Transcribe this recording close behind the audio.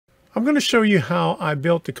I'm going to show you how I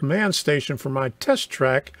built the command station for my test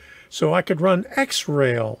track so I could run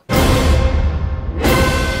X-Rail.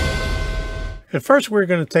 And first we're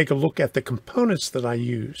going to take a look at the components that I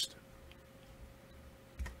used.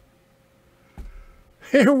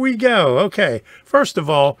 Here we go. Okay, first of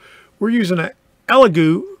all, we're using an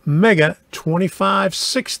Elegoo Mega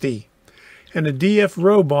 2560 and a DF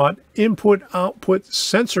Robot input-output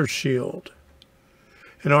sensor shield,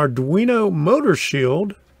 an Arduino motor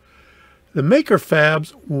shield, the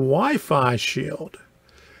MakerFab's Wi-Fi shield,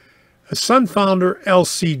 a SunFounder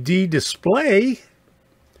LCD display,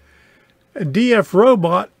 a DF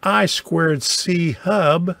Robot I2C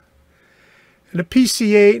hub, and a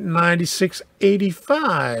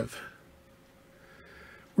PCA9685.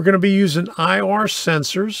 We're going to be using IR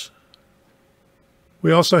sensors.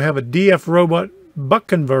 We also have a DF Robot buck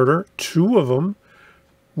converter, 2 of them,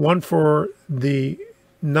 one for the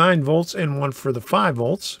 9 volts and one for the 5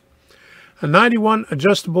 volts. A 91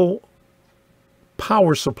 adjustable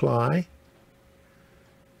power supply,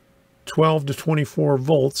 12 to 24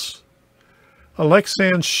 volts, a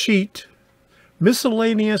Lexan sheet,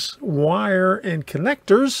 miscellaneous wire and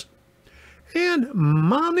connectors, and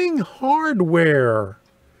mounting hardware.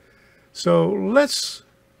 So let's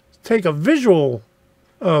take a visual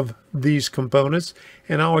of these components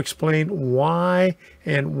and I'll explain why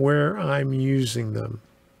and where I'm using them.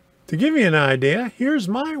 To give you an idea, here's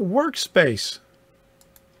my workspace.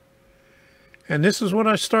 And this is what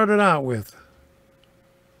I started out with.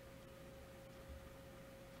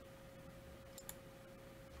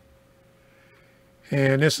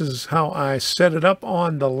 And this is how I set it up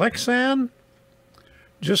on the Lexan,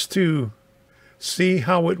 just to see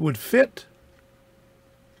how it would fit.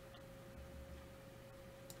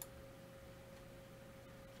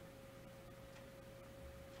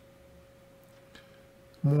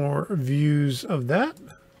 More views of that.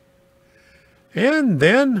 And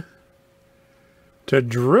then to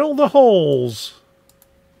drill the holes.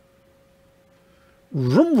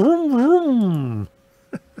 Vroom, vroom, vroom.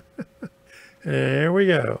 There we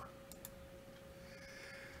go.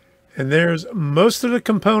 And there's most of the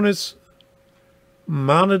components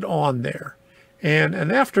mounted on there. And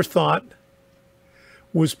an afterthought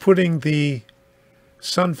was putting the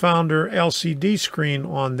SunFounder LCD screen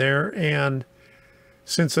on there, and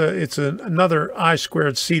since it's another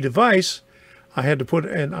I2C device, I had to put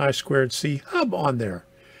an I2C hub on there.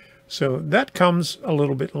 So that comes a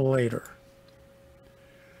little bit later.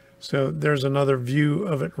 So there's another view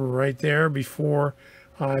of it right there before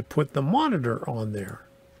I put the monitor on there.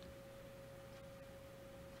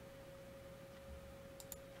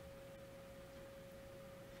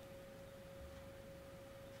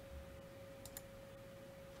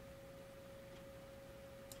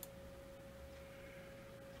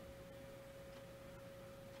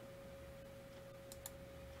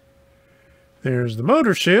 There's the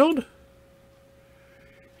motor shield,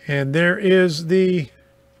 and there is the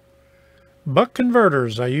buck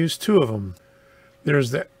converters. I used 2 of them.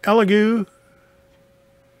 There's the Elegoo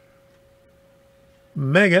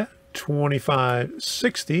Mega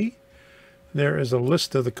 2560. There is a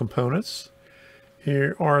list of the components.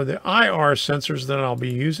 Here are the IR sensors that I'll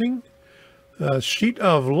be using. A sheet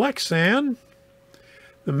of Lexan,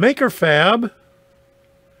 the MakerFab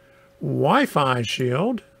Wi-Fi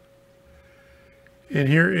shield, and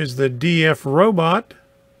here is the DF Robot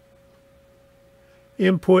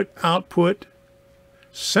input-output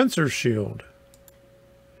sensor shield,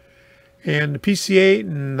 and the PCA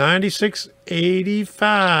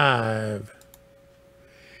 9685.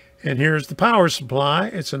 And here's the power supply.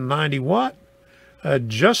 It's a 90 watt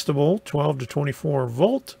adjustable 12 to 24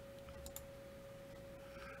 volt,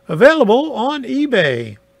 available on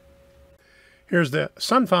eBay. Here's the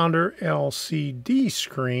SunFounder LCD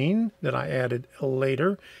screen that I added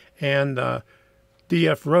later, and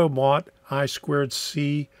DF Robot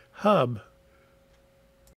I2C hub.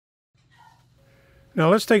 Now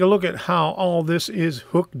let's take a look at how all this is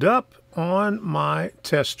hooked up on my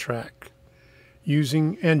test track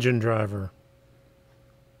using Engine Driver.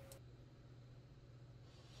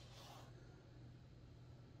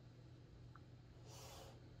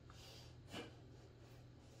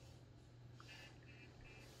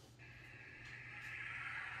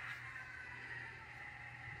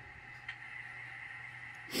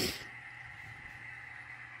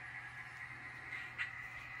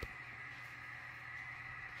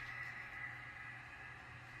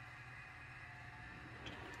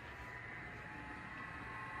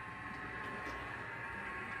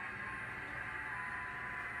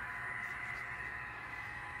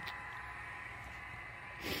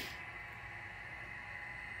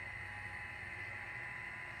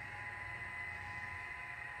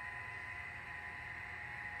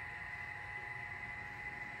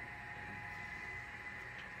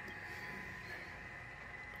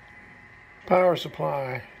 Power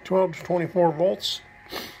supply, 12 to 24 volts,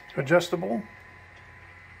 adjustable.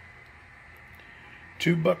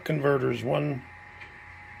 2 buck converters, one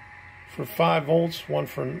for 5 volts, one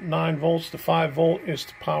for 9 volts. The 5 volt is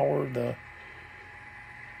to power the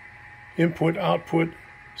input-output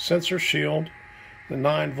sensor shield. The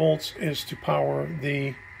 9 volts is to power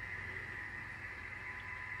the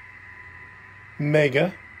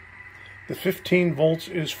Mega. The 15 volts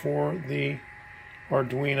is for the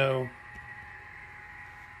Arduino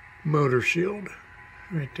motor shield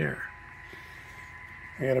right there.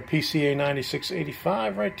 I got a PCA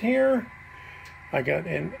 9685 right here. I got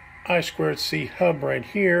an I2C hub right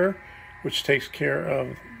here, which takes care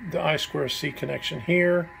of the I2C connection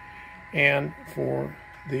here and for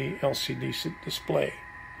the LCD display.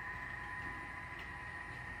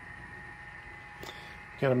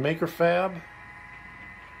 Got a maker fab,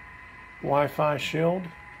 Wi-Fi shield,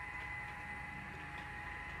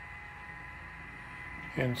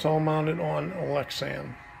 and it's all mounted on a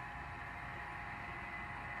Lexan.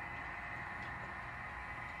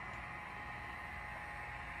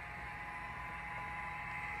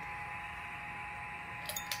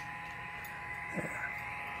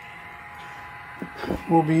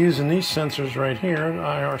 We'll be using these sensors right here, the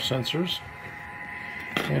IR sensors,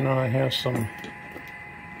 and I have some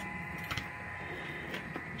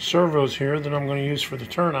servos here that I'm going to use for the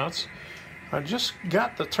turnouts. I just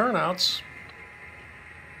got the turnouts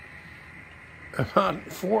about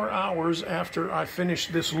 4 hours after I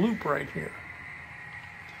finished this loop right here.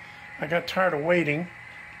 I got tired of waiting,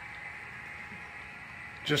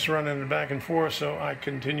 just running it back and forth, so I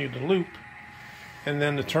continued the loop, and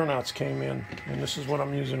then the turnouts came in, and this is what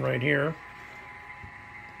I'm using right here.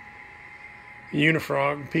 The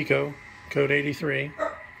Unifrog Pico, code 83,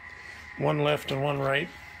 one left and one right.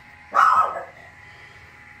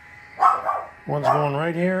 One's going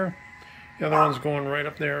right here, the other one's going right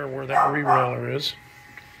up there where that re-railer is.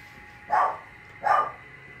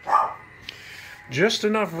 Just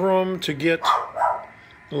enough room to get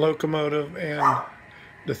the locomotive and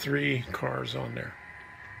the 3 cars on there.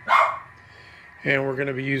 And we're going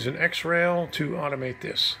to be using X-Rail to automate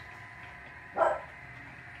this.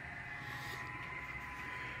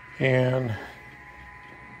 And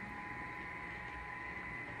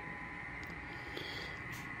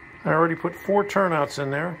I already put 4 turnouts in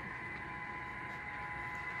there,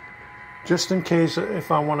 just in case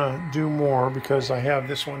if I want to do more, because I have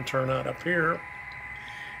this one turnout up here,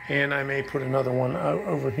 and I may put another one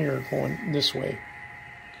over here going this way,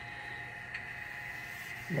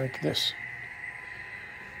 like this.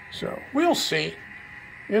 So we'll see.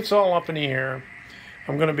 It's all up in the air.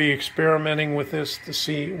 I'm going to be experimenting with this to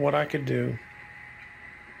see what I could do.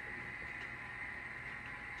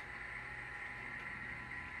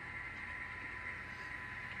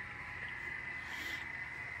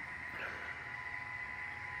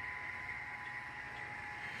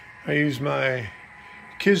 I use my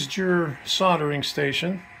Kisger soldering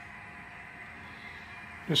station.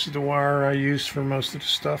 This is the wire I used for most of the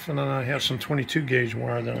stuff, and then I have some 22 gauge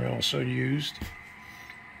wire that I also used.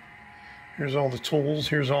 Here's all the tools.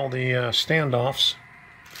 Here's all the standoffs.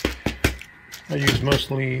 I use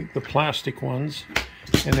mostly the plastic ones,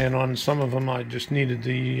 and then on some of them I just needed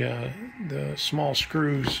the small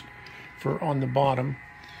screws for on the bottom.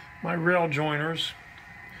 My rail joiners.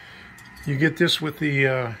 You get this with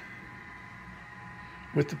the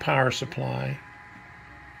power supply.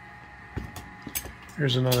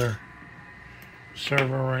 Here's another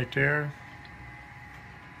servo right there.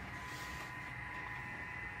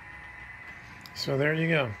 So there you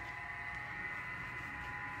go.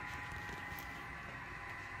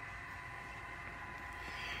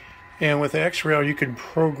 And with X-Rail you can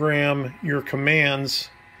program your commands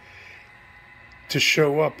to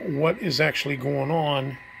show up what is actually going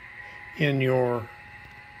on in your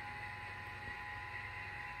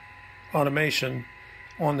automation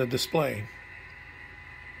on the display.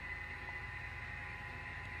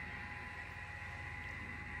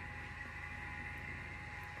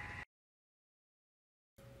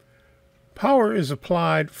 Power is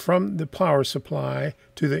applied from the power supply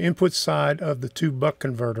to the input side of the 2 buck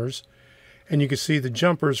converters, and you can see the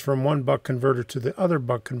jumpers from one buck converter to the other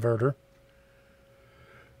buck converter.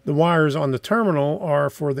 The wires on the terminal are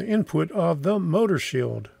for the input of the motor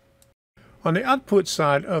shield. On the output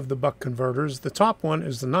side of the buck converters, the top one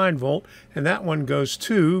is the 9 volt, and that one goes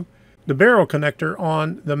to the barrel connector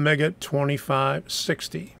on the Mega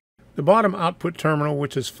 2560. The bottom output terminal,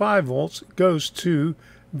 which is 5 volts, goes to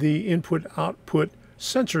the input-output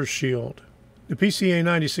sensor shield. The PCA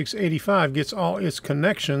 9685 gets all its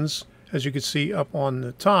connections, as you can see up on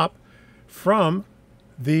the top, from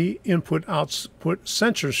the input-output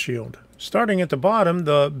sensor shield. Starting at the bottom,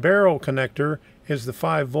 the barrel connector is the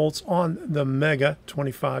 5 volts on the Mega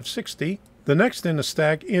 2560. The next in the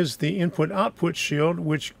stack is the input-output shield,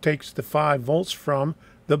 which takes the 5 volts from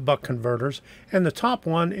the buck converters. And the top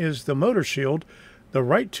one is the motor shield. The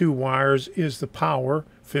right 2 wires is the power,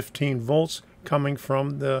 15 volts coming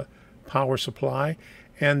from the power supply.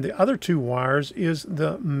 And the other 2 wires is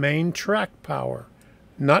the main track power.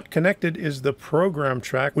 Not connected is the program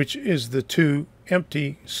track, which is the 2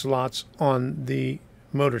 empty slots on the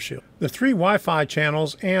motor shield. The 3 Wi-Fi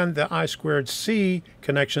channels and the I2C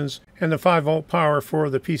connections and the 5 volt power for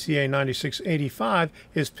the PCA 9685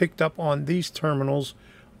 is picked up on these terminals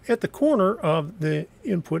at the corner of the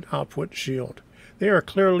input-output shield. They are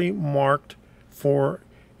clearly marked for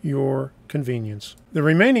your convenience. The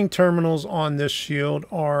remaining terminals on this shield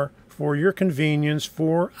are for your convenience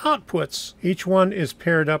for outputs. Each one is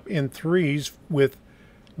paired up in 3s with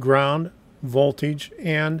ground, voltage,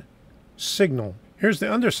 and signal. Here's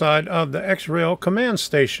the underside of the X-Rail command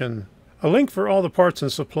station. A link for all the parts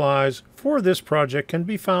and supplies for this project can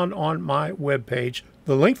be found on my webpage.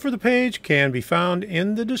 The link for the page can be found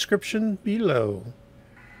in the description below.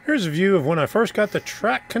 Here's a view of when I first got the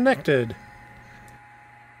track connected.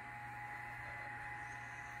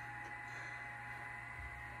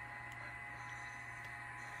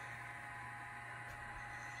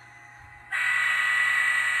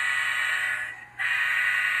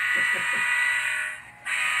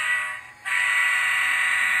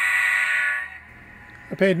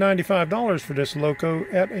 I paid $95 for this loco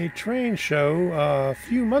at a train show a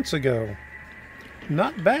few months ago.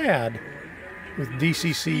 Not bad with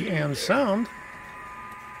DCC and sound.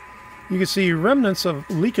 You can see remnants of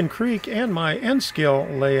Leakin Creek and my N-scale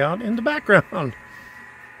layout in the background.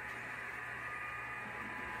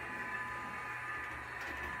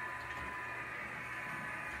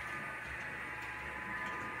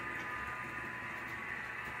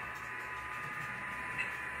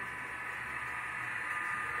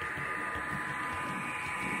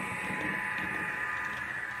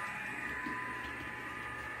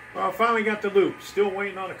 Well, I finally got the loop. Still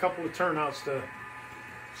waiting on a couple of turnouts so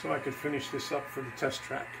I could finish this up for the test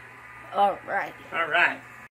track. All right. All right.